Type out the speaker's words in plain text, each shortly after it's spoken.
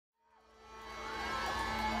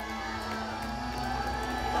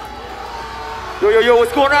Yo,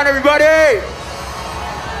 what's going on, everybody?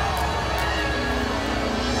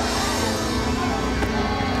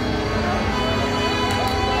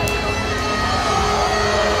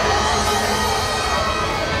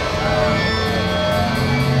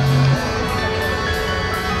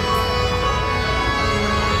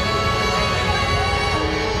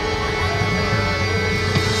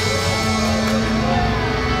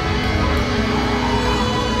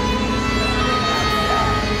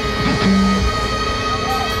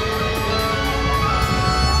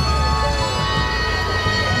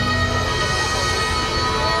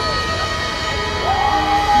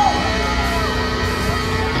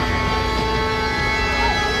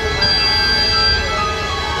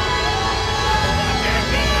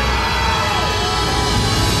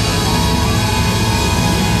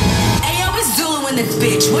 This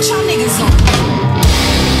bitch, what y'all niggas on?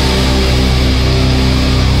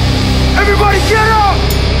 Everybody get up!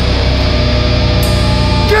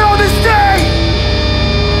 Get on the stage!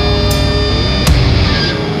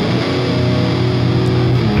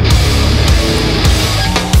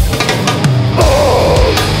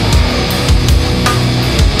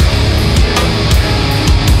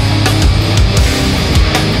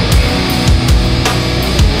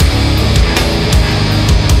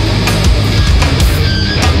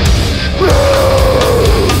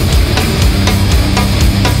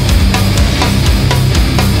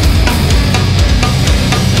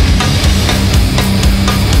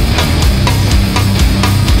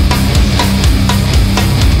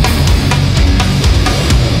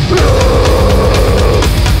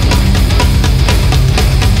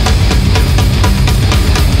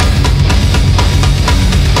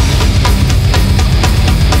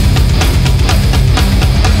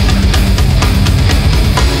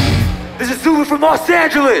 Zulu from Los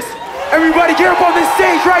Angeles. Everybody get up on this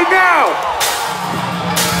stage right now.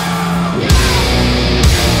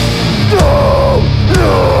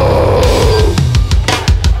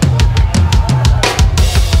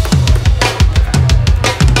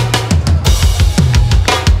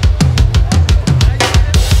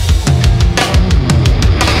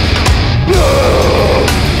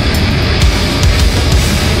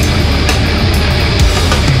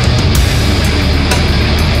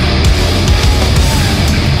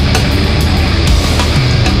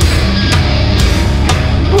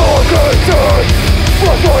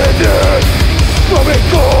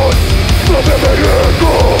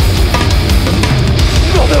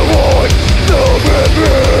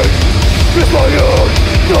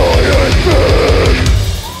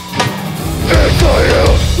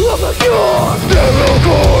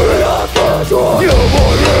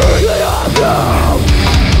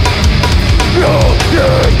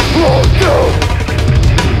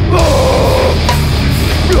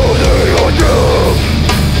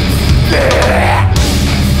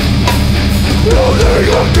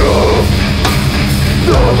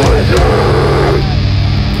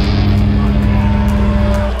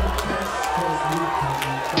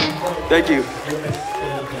 Thank you.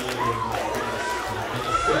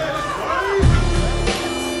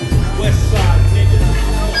 West side niggas.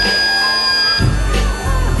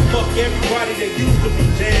 Fuck everybody that used to be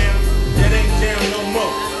jam. That ain't jam no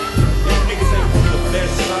more. Y'all niggas ain't from the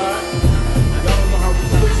best side. Y'all don't know how we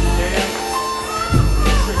put you down.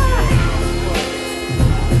 Tricky ass.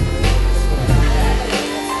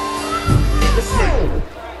 Listen.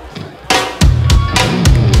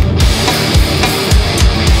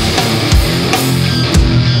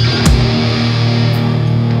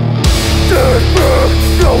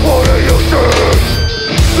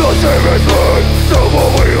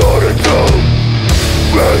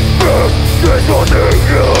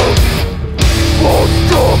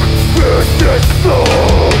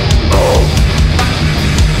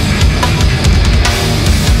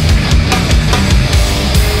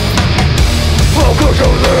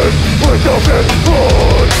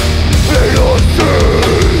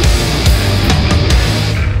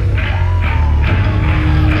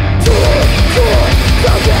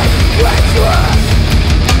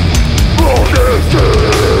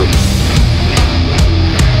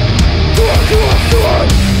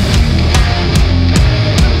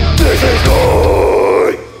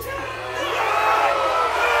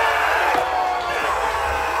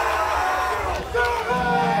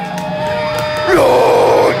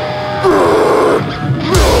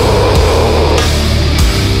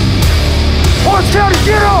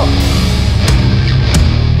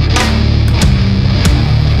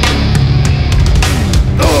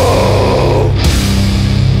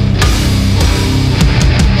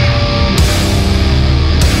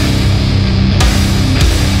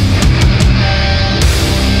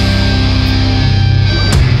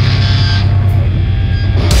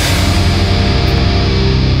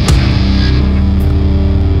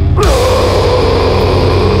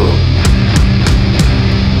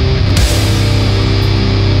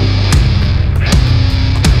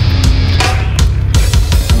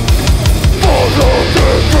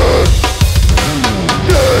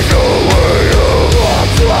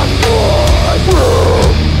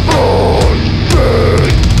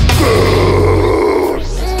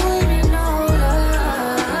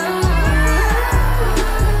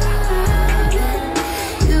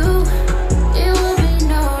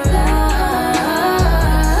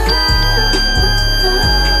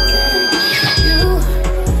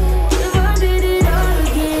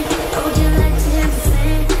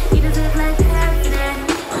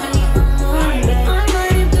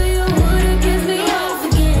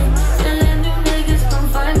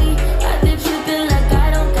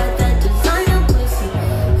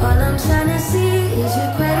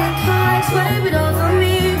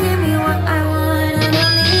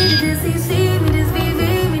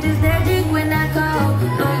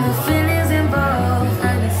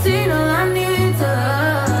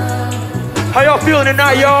 How y'all feeling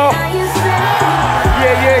tonight, y'all? Yeah,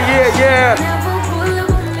 yeah, yeah, yeah.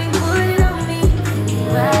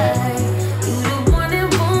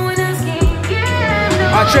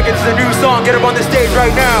 Our chickens is a new song. Get up on the stage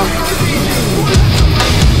right now.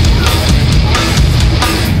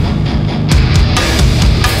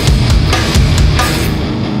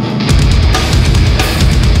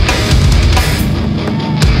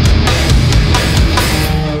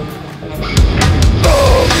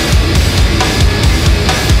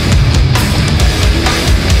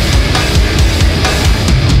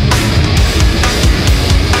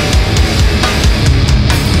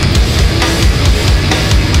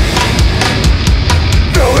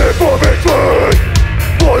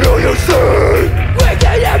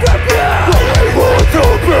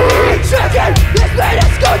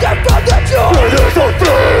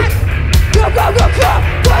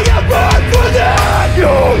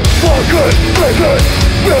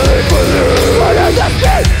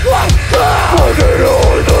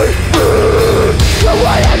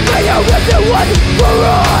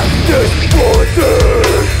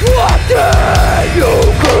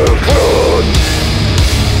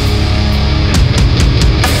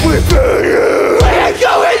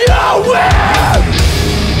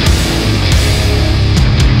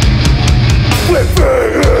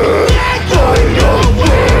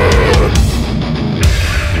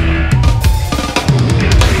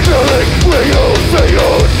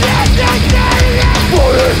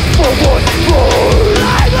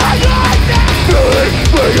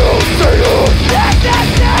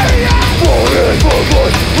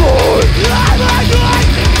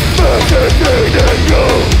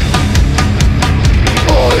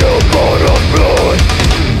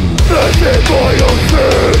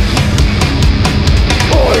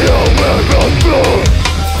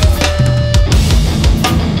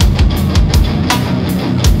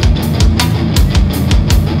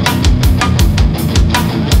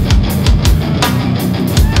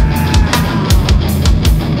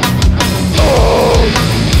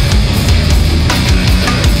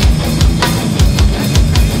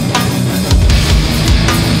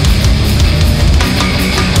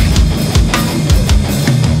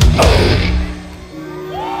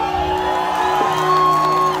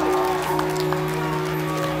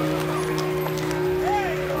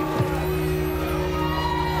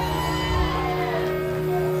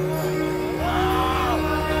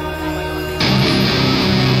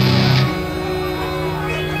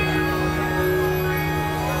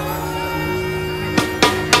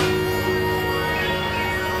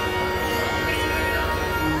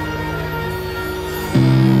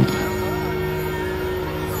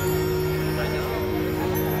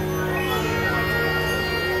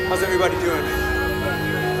 How's everybody doing?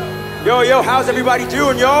 Yo, how's everybody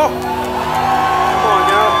doing, y'all? Come on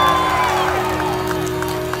now.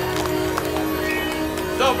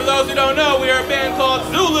 So for those who don't know, we are a band called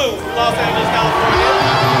Zulu from Los Angeles, California.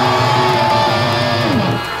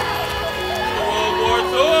 The World War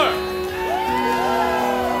Tour.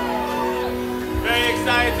 Very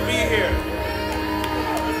excited to be here.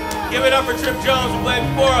 Give it up for Trip Jones who played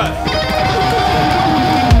before us.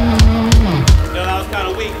 No, that was kind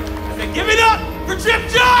of weak. I said, give it up for Trip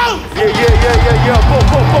Jones! Yeah.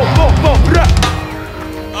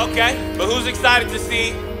 Okay, but who's excited to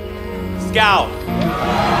see Scowl?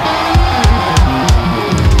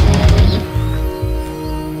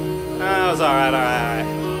 That was all right.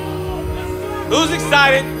 Who's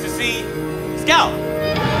excited to see Scowl?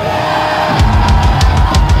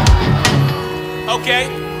 Okay,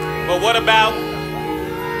 but what about,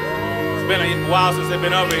 it's been a while since they've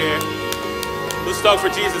been over here. Who's stoked for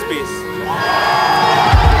Jesus Piece?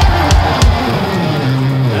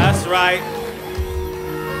 That's right.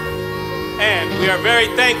 And we are very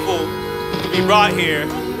thankful to be brought here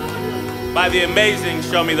by the amazing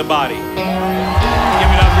Show Me the Body. Give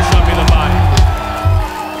it up for Show Me the Body.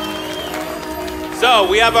 So,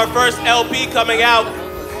 we have our first LP coming out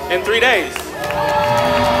in 3 days.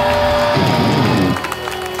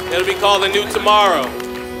 It'll be called A New Tomorrow.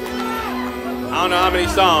 I don't know how many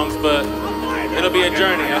songs, but it'll be a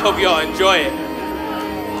journey. I hope y'all enjoy it.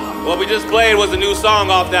 What we just played was a new song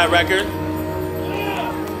off that record.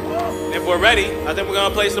 If we're ready, I think we're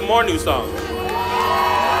gonna play some more new songs.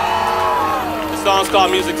 The song's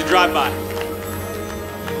called Music to Drive By.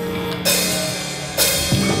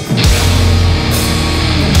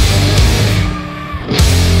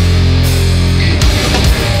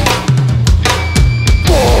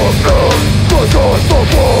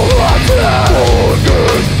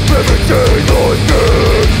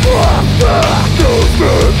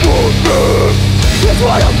 It's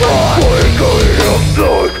what I'm born.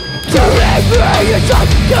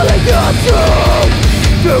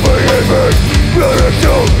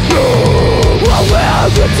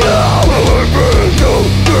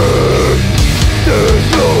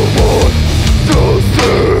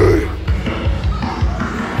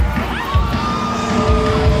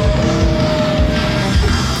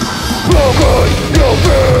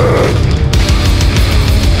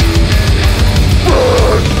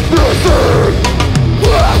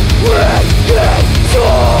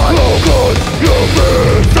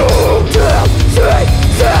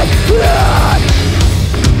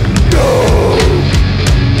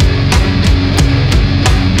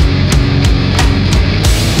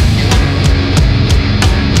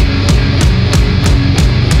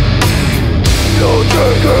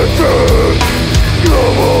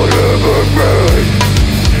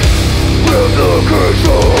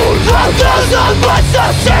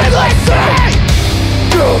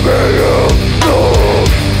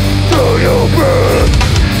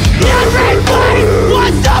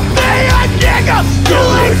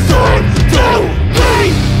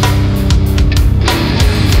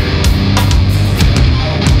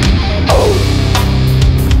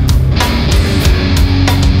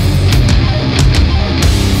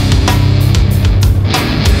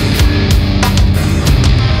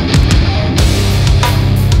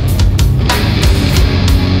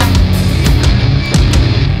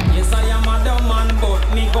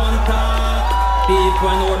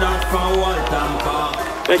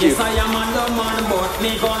 Thank you. Yes, I am on the man, but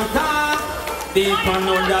me gon' talk. People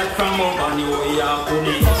know that from over New York.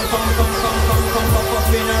 Come,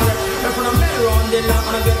 in a rep. If I'm around the lock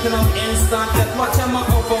and I get them instant. Let watch them up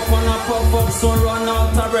and a pop up, so run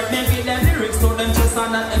out of breath. Maybe the lyrics to them just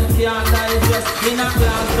on that and can't digest. In a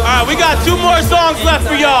glass. Alright, we got 2 more songs left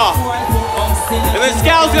for y'all. And then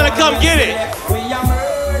Scal's gonna come get it.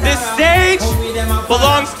 This stage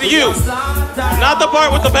belongs to you. Not the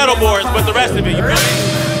part with the pedal boards, but the rest of it. You feel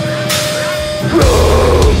me?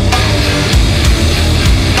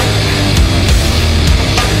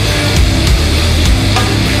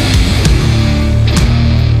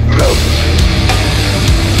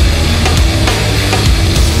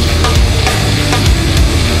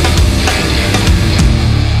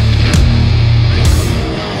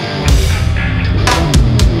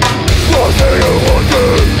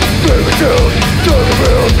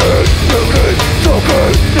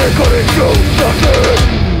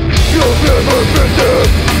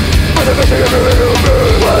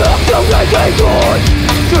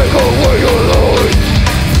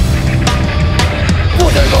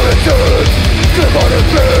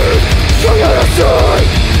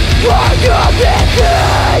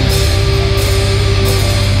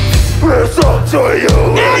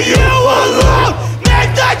 And you alone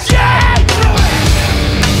make the change.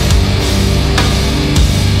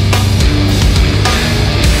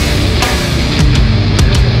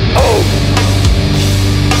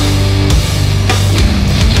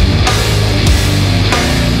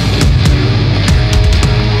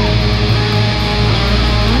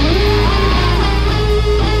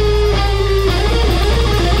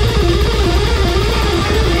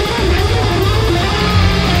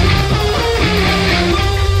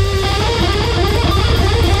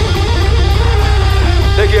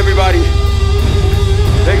 Thank you, everybody.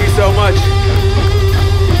 Thank you so much.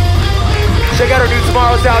 Check out our new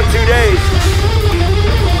Tomorrow's out in 2 days.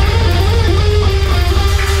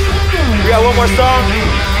 We got one more song.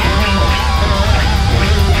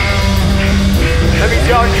 That means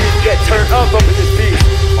y'all need to get turned up in this piece.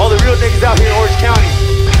 All the real niggas out here in Orange County.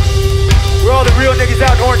 We're all the real niggas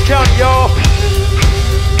out in Orange County, y'all.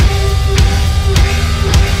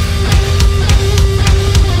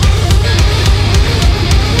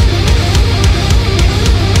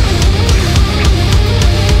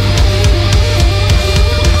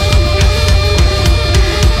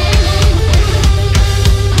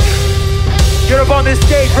 Get up on this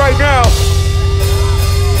stage right now.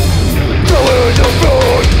 Go in the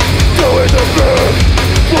road, go in the bed,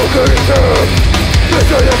 walk in the bed. This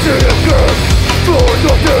is a serious game, for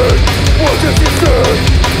the dead.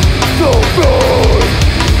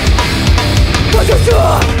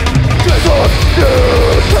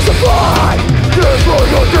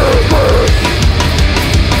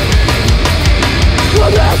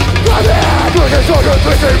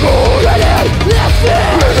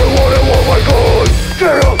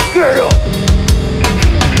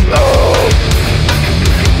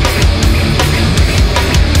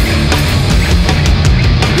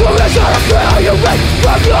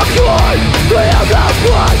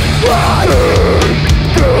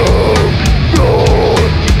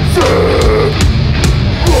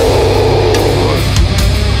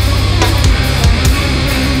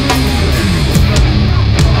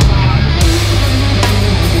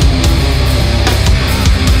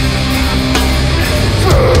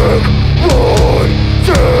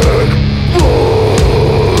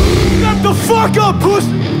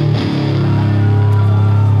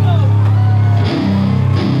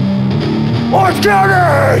 Orange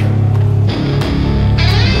County!